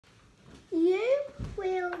You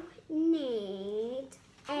will need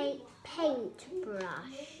a paintbrush,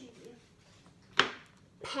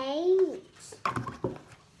 paint,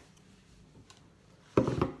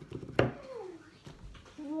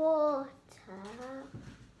 water,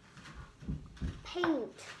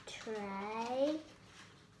 paint tray,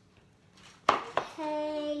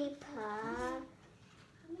 paper,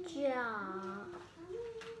 jar.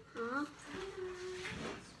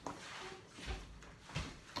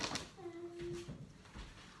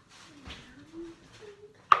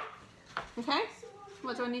 Okay,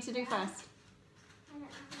 what do I need to do first?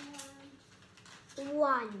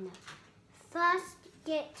 1. First,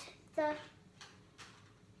 get the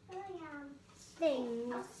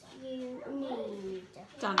things you need.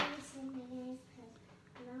 Done.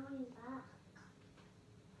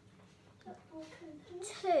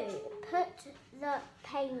 2. Put the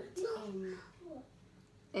paint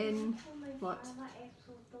in. In what?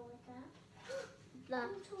 The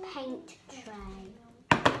paint tray.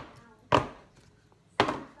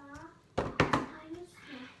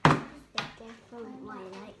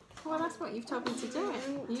 Well, that's what you've told me to do it.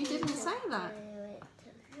 You didn't say that.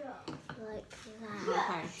 Like that.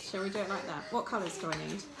 Okay, shall we do it like that? What colours do I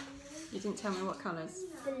need? You didn't tell me what colours.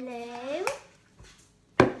 Blue,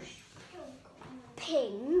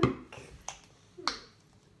 pink,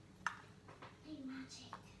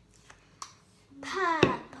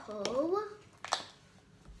 purple,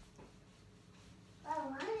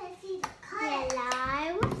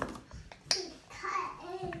 yellow,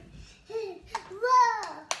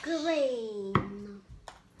 green.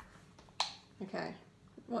 Okay,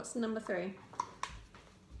 what's number 3?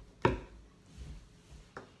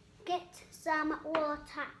 Get some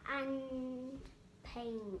water and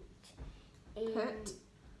paint in. Put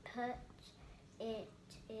it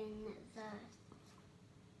in the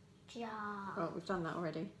jar. Oh, we've done that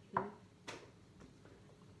already.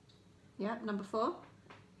 Yep, number 4.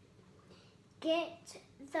 Get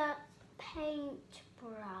the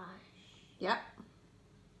paintbrush. Yep.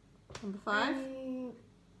 Number 5.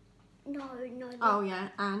 No. Oh yeah,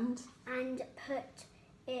 and put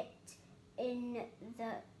it in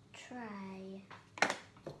the tray.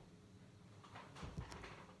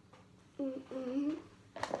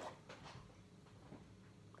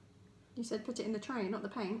 you said put it in the tray, not the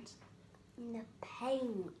paint. In the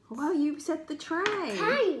paint. Well, you said the tray.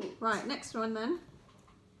 Paint. Right, next one then.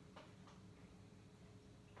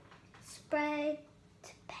 Spread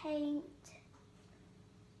paint.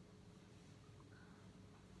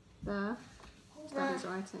 Daddy's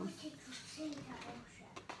writing.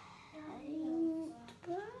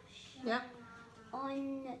 Paintbrush. Yep.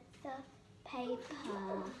 On the paper.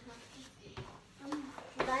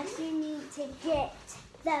 First you need to get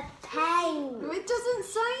the paint. It doesn't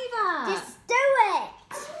say that. Just do it.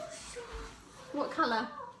 What colour?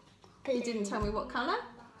 You didn't tell me what colour.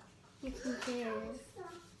 You can do.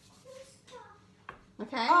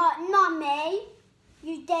 Okay. Mummy,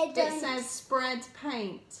 you didn't. It says spread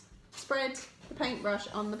paint. Spread the paintbrush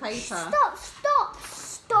on the paper. Stop.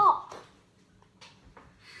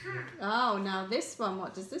 Oh, now this one.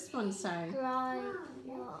 What does this one say? Draw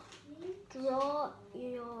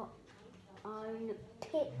your own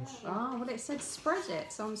picture. Oh, well, it said spread it,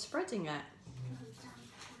 so I'm spreading it.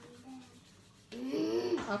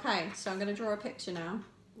 Okay, so I'm going to draw a picture now.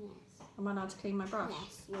 Yes. Am I allowed to clean my brush?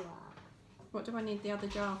 Yes, you are. What do I need the other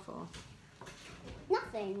jar for?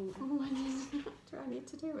 Nothing. Oh, do I need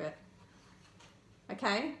to do it?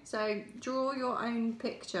 Okay, so draw your own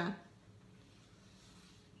picture.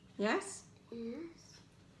 Yes? Yes.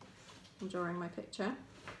 I'm drawing my picture.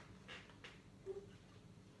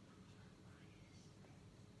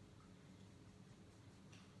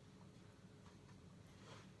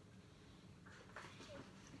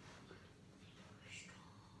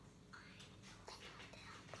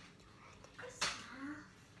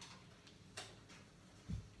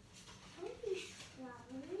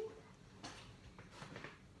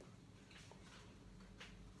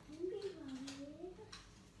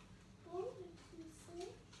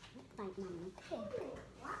 Like Mummy Pig.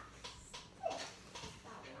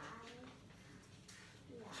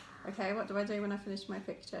 Okay, what do I do when I finish my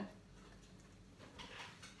picture?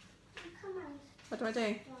 What do I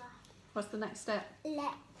do? What's the next step?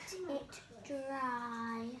 Let it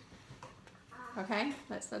dry. Okay,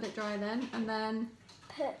 let's let it dry then, and then...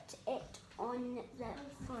 Put it on the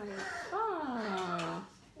fruit. Oh,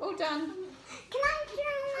 all done. Can I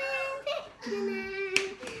draw my own picture now?